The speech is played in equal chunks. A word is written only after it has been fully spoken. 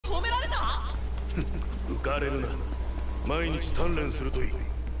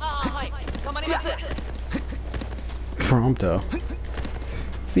Prompto.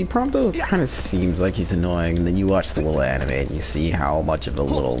 See, Prompto kind of seems like he's annoying, and then you watch the little anime and you see how much of a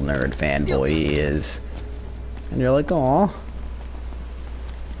little nerd fanboy he is. And you're like, aw.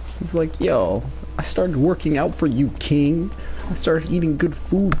 He's like, yo, I started working out for you, King. I started eating good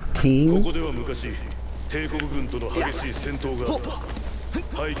food, King.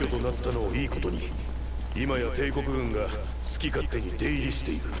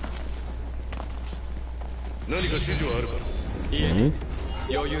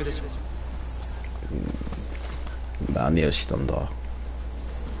何をしたんだ。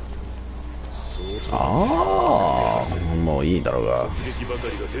ああ、もういいだろうが。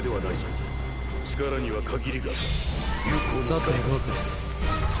力には限りが。さてどうする。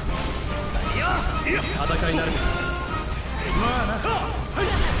戦いになる。まあな。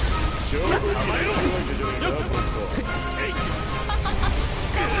勝負に甘えろ。よっ。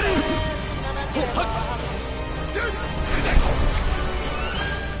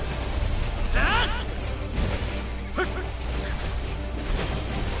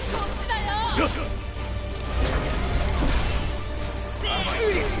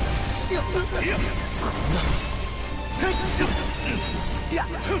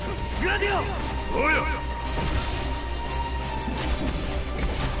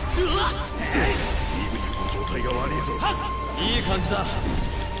いい感じだ。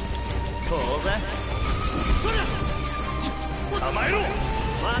当然。構えろ。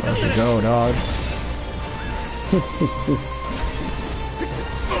Let's go, dog.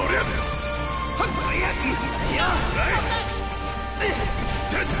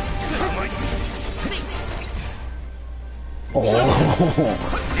 Oh,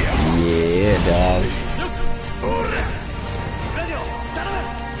 yeah, dog.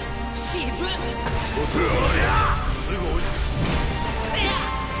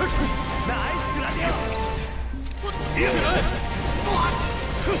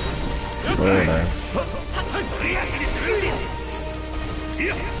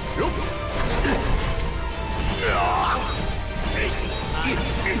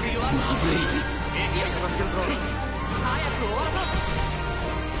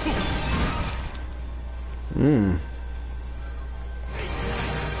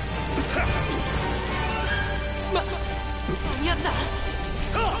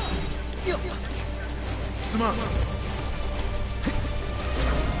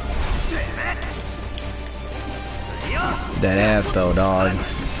 That ass though, dog.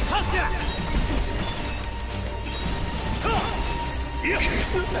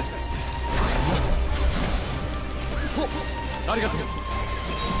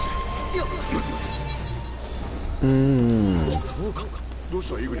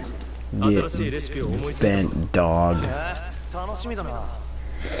 Get bent, dog.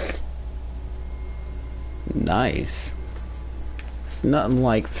 Nice. It's nothing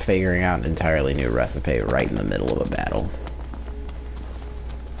like figuring out an entirely new recipe right in the middle of a battle.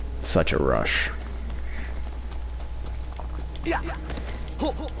 Such a rush.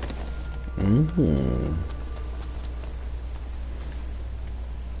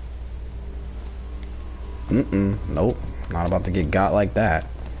 Nope. Not about to get got like that.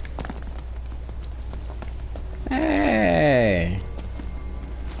 Hey!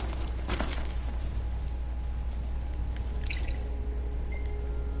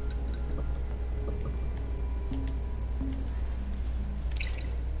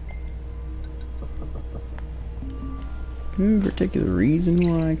 Any particular reason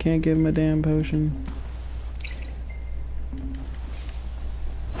why I can't give him a damn potion?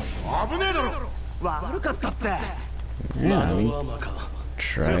 Yeah, I mean,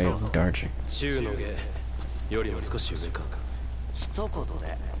 try darting.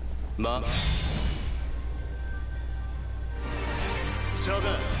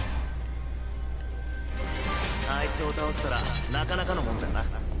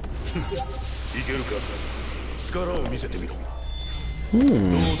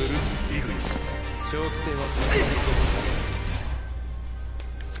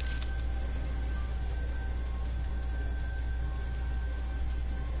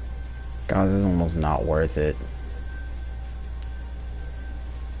 God, this is almost not worth it.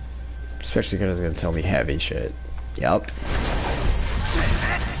 Especially because it's gonna tell me heavy shit. Yup.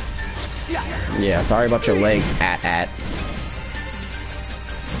 Yeah, sorry about your legs, at.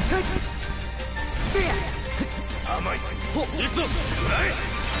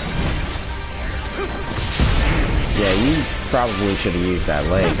 Yeah, you probably should have used that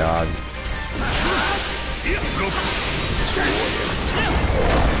leg, dog.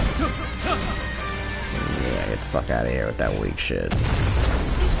 Get the fuck out of here with that weak shit.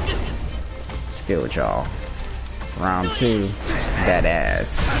 Let's get with y'all. Round 2. That ass.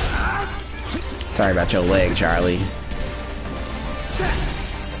 Sorry about your leg, Charlie.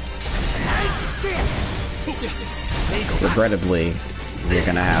 Regrettably, you're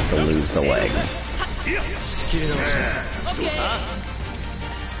gonna have to lose the leg.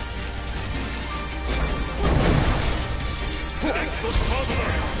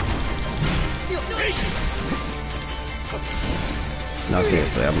 No,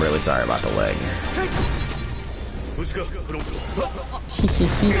 seriously, I'm really sorry about the leg.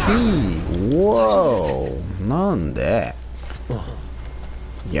 Whoa, none that.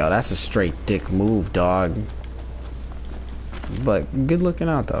 Yo, that's a straight dick move, dog. But good looking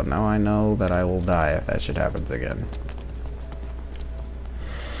out though. Now I know that I will die if that shit happens again.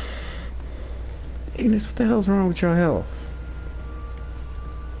 Ignis, what the hell's wrong with your health?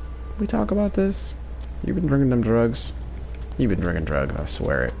 We talk about this? You've been drinking them drugs? You've been drinking drugs, I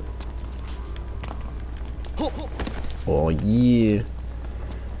swear it. Oh yeah.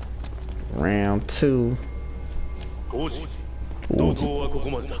 Round 2.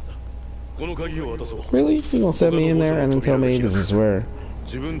 Really? You gonna set me in there and then tell me this is where?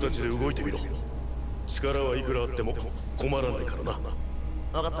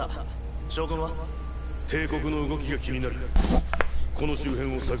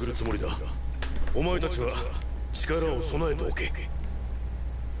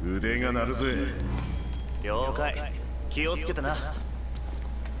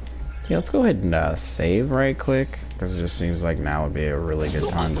 Yeah, let's go ahead and save right quick, because it just seems like now would be a really good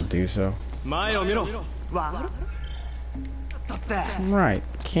time to do so. Right,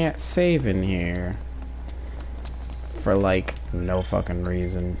 can't save in here for like no fucking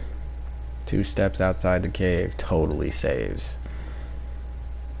reason. 2 steps outside the cave totally saves.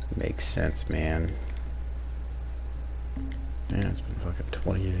 Makes sense, man. Yeah, it's been fucking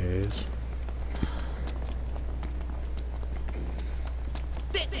 20 days.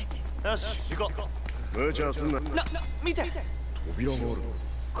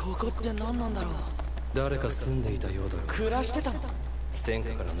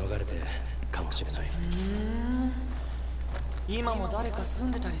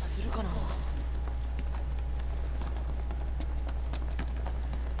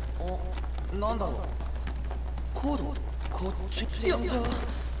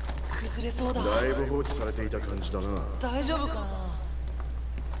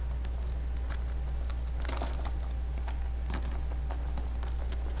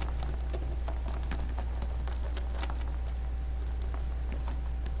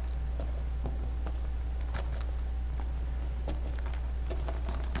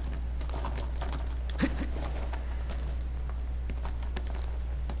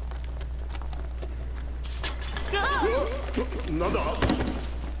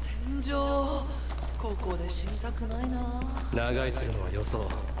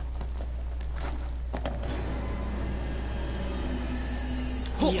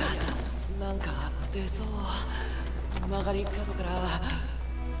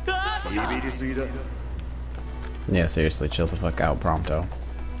 Yeah, seriously, chill the fuck out, Prompto.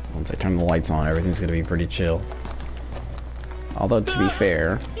 Once I turn the lights on, everything's gonna be pretty chill. Although, to be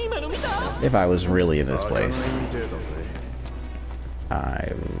fair, if I was really in this place,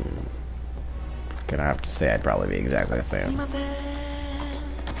 I'm gonna have to say I'd probably be exactly the same.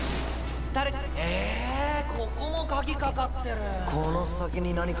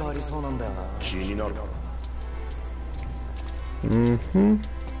 Mm-hmm.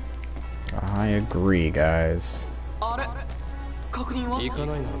 I agree, guys.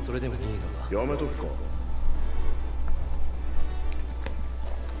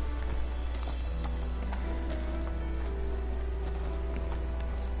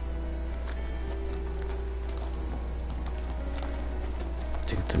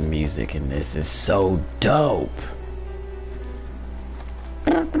 Dude, the music in this is so dope.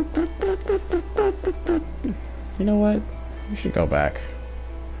 You know what? We should go back.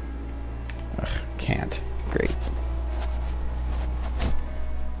 Ugh, can't. Great.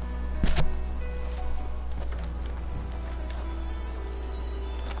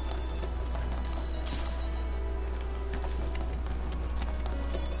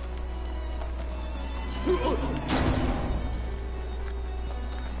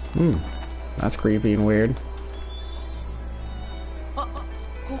 That's creepy and weird.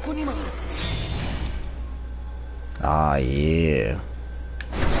 Ah, yeah.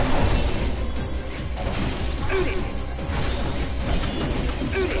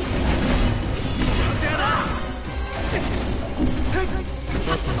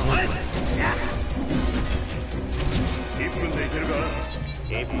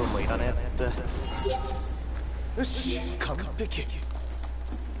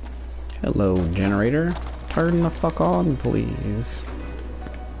 Hello, generator. Turn the fuck on, please.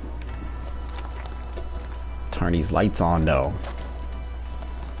 Turn these lights on, though.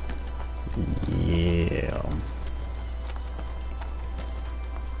 Yeah.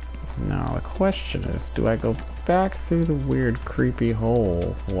 Now the question is, do I go back through the weird creepy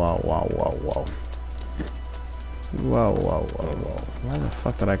hole? Whoa, whoa, whoa, whoa. Whoa, whoa, whoa, whoa. Where the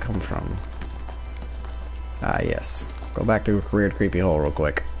fuck did I come from? Ah, yes. Go back through a weird creepy hole real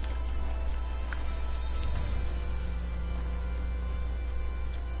quick.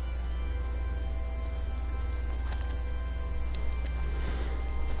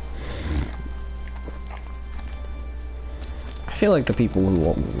 I feel like the people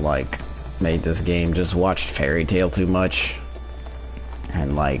who like made this game just watched Fairy Tail too much,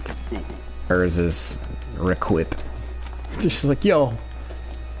 and like Urza's requip, just like, yo,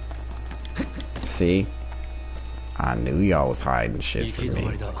 see, I knew y'all was hiding shit from me.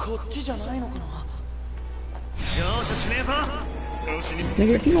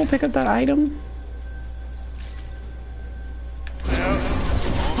 Nigga, if you don't pick up that item.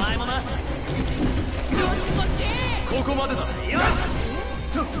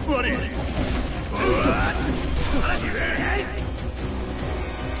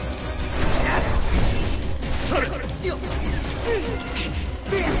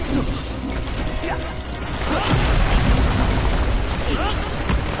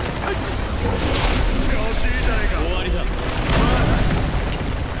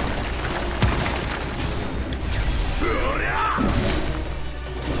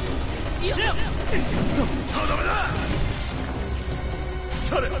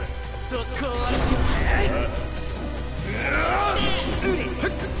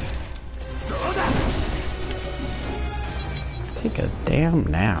 Take a damn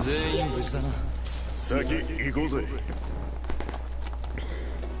nap.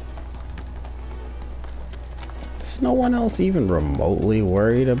 Is no one else even remotely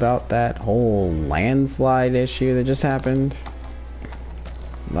worried about that whole landslide issue that just happened?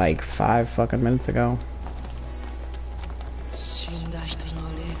 Like 5 fucking minutes ago?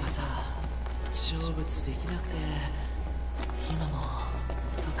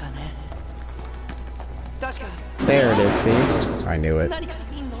 There it is, see? I knew it.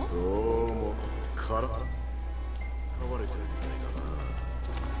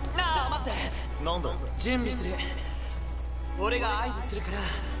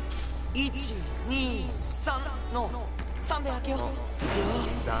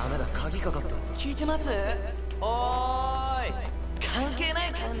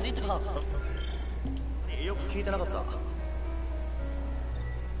 よく聞いてなかった。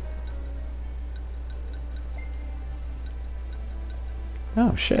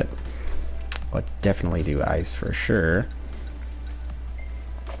 Oh shit. Let's definitely do ice for sure.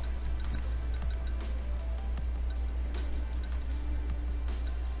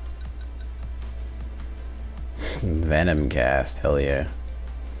 Venom cast, hell yeah.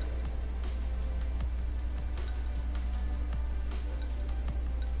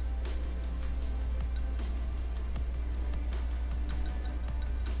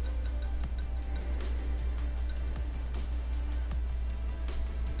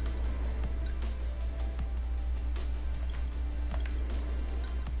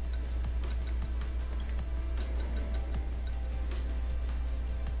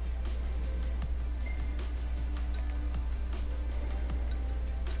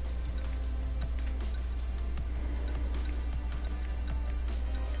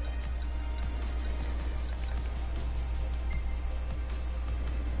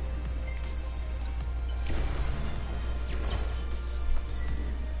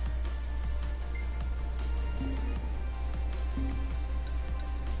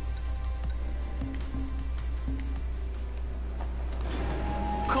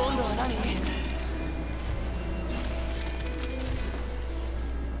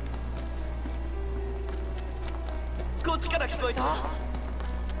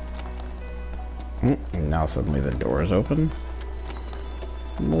 Now suddenly the door is open.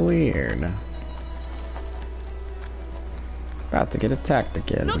 Weird. About to get attacked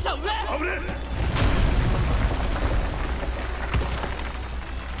again.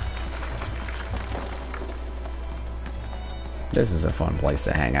 This is a fun place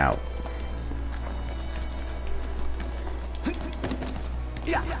to hang out.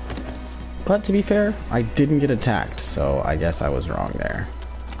 But to be fair, I didn't get attacked, so I guess I was wrong there.